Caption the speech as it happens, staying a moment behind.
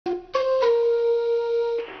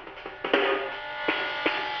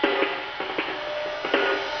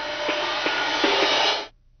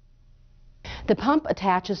The pump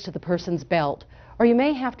attaches to the person's belt, or you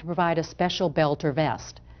may have to provide a special belt or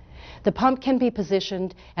vest. The pump can be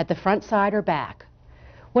positioned at the front side or back,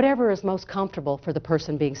 whatever is most comfortable for the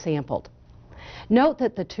person being sampled. Note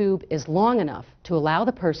that the tube is long enough to allow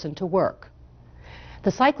the person to work.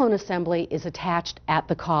 The cyclone assembly is attached at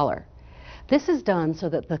the collar. This is done so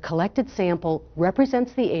that the collected sample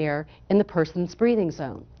represents the air in the person's breathing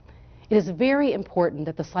zone. It is very important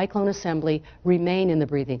that the cyclone assembly remain in the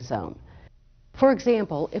breathing zone. For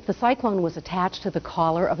example, if the cyclone was attached to the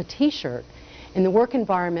collar of a t-shirt and the work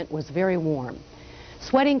environment was very warm,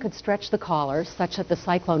 sweating could stretch the collar such that the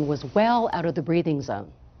cyclone was well out of the breathing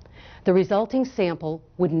zone. The resulting sample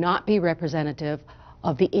would not be representative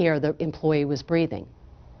of the air the employee was breathing.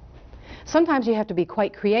 Sometimes you have to be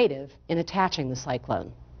quite creative in attaching the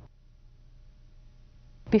cyclone.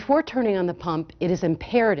 Before turning on the pump, it is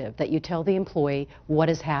imperative that you tell the employee what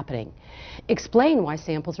is happening. Explain why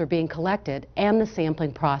samples are being collected and the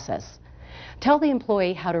sampling process. Tell the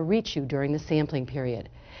employee how to reach you during the sampling period.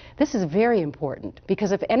 This is very important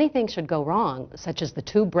because if anything should go wrong, such as the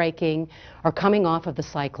tube breaking or coming off of the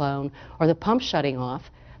cyclone or the pump shutting off,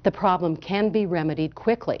 the problem can be remedied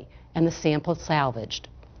quickly and the sample salvaged.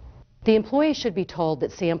 The employee should be told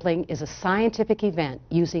that sampling is a scientific event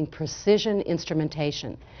using precision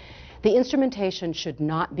instrumentation. The instrumentation should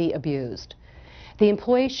not be abused. The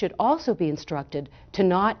employee should also be instructed to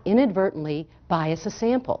not inadvertently bias a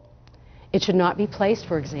sample. It should not be placed,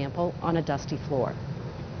 for example, on a dusty floor.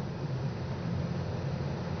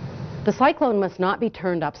 The cyclone must not be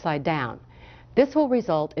turned upside down. This will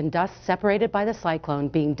result in dust separated by the cyclone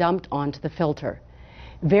being dumped onto the filter.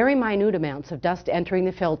 Very minute amounts of dust entering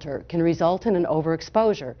the filter can result in an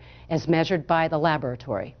overexposure as measured by the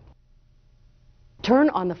laboratory.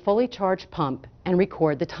 Turn on the fully charged pump and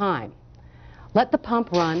record the time. Let the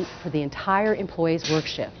pump run for the entire employee's work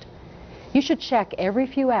shift. You should check every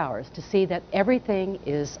few hours to see that everything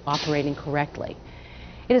is operating correctly.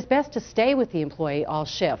 It is best to stay with the employee all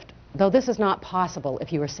shift, though this is not possible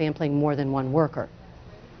if you are sampling more than one worker.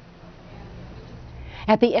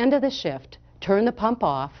 At the end of the shift, turn the pump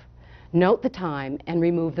off, note the time, and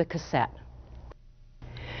remove the cassette.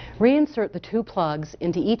 Reinsert the two plugs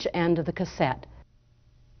into each end of the cassette.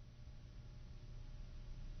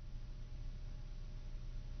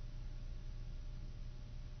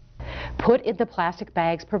 Put in the plastic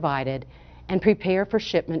bags provided and prepare for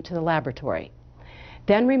shipment to the laboratory.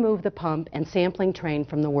 Then remove the pump and sampling train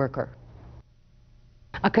from the worker.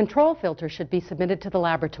 A control filter should be submitted to the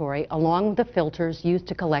laboratory along with the filters used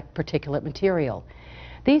to collect particulate material.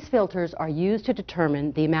 These filters are used to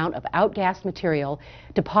determine the amount of outgassed material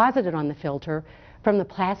deposited on the filter from the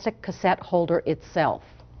plastic cassette holder itself.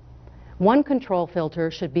 One control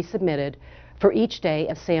filter should be submitted for each day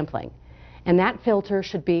of sampling, and that filter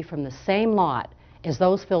should be from the same lot as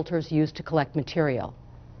those filters used to collect material.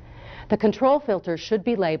 The control filter should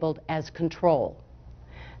be labeled as control.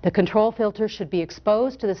 The control filter should be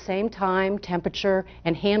exposed to the same time, temperature,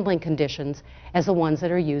 and handling conditions as the ones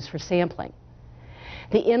that are used for sampling.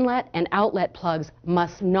 The inlet and outlet plugs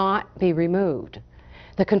must not be removed.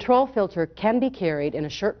 The control filter can be carried in a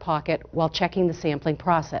shirt pocket while checking the sampling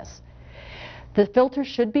process. The filter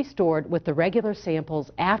should be stored with the regular samples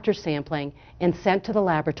after sampling and sent to the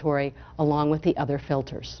laboratory along with the other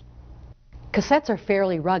filters. Cassettes are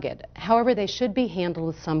fairly rugged, however they should be handled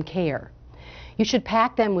with some care. You should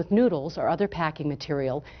pack them with noodles or other packing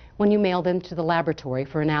material when you mail them to the laboratory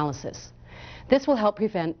for analysis. This will help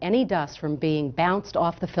prevent any dust from being bounced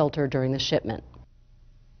off the filter during the shipment.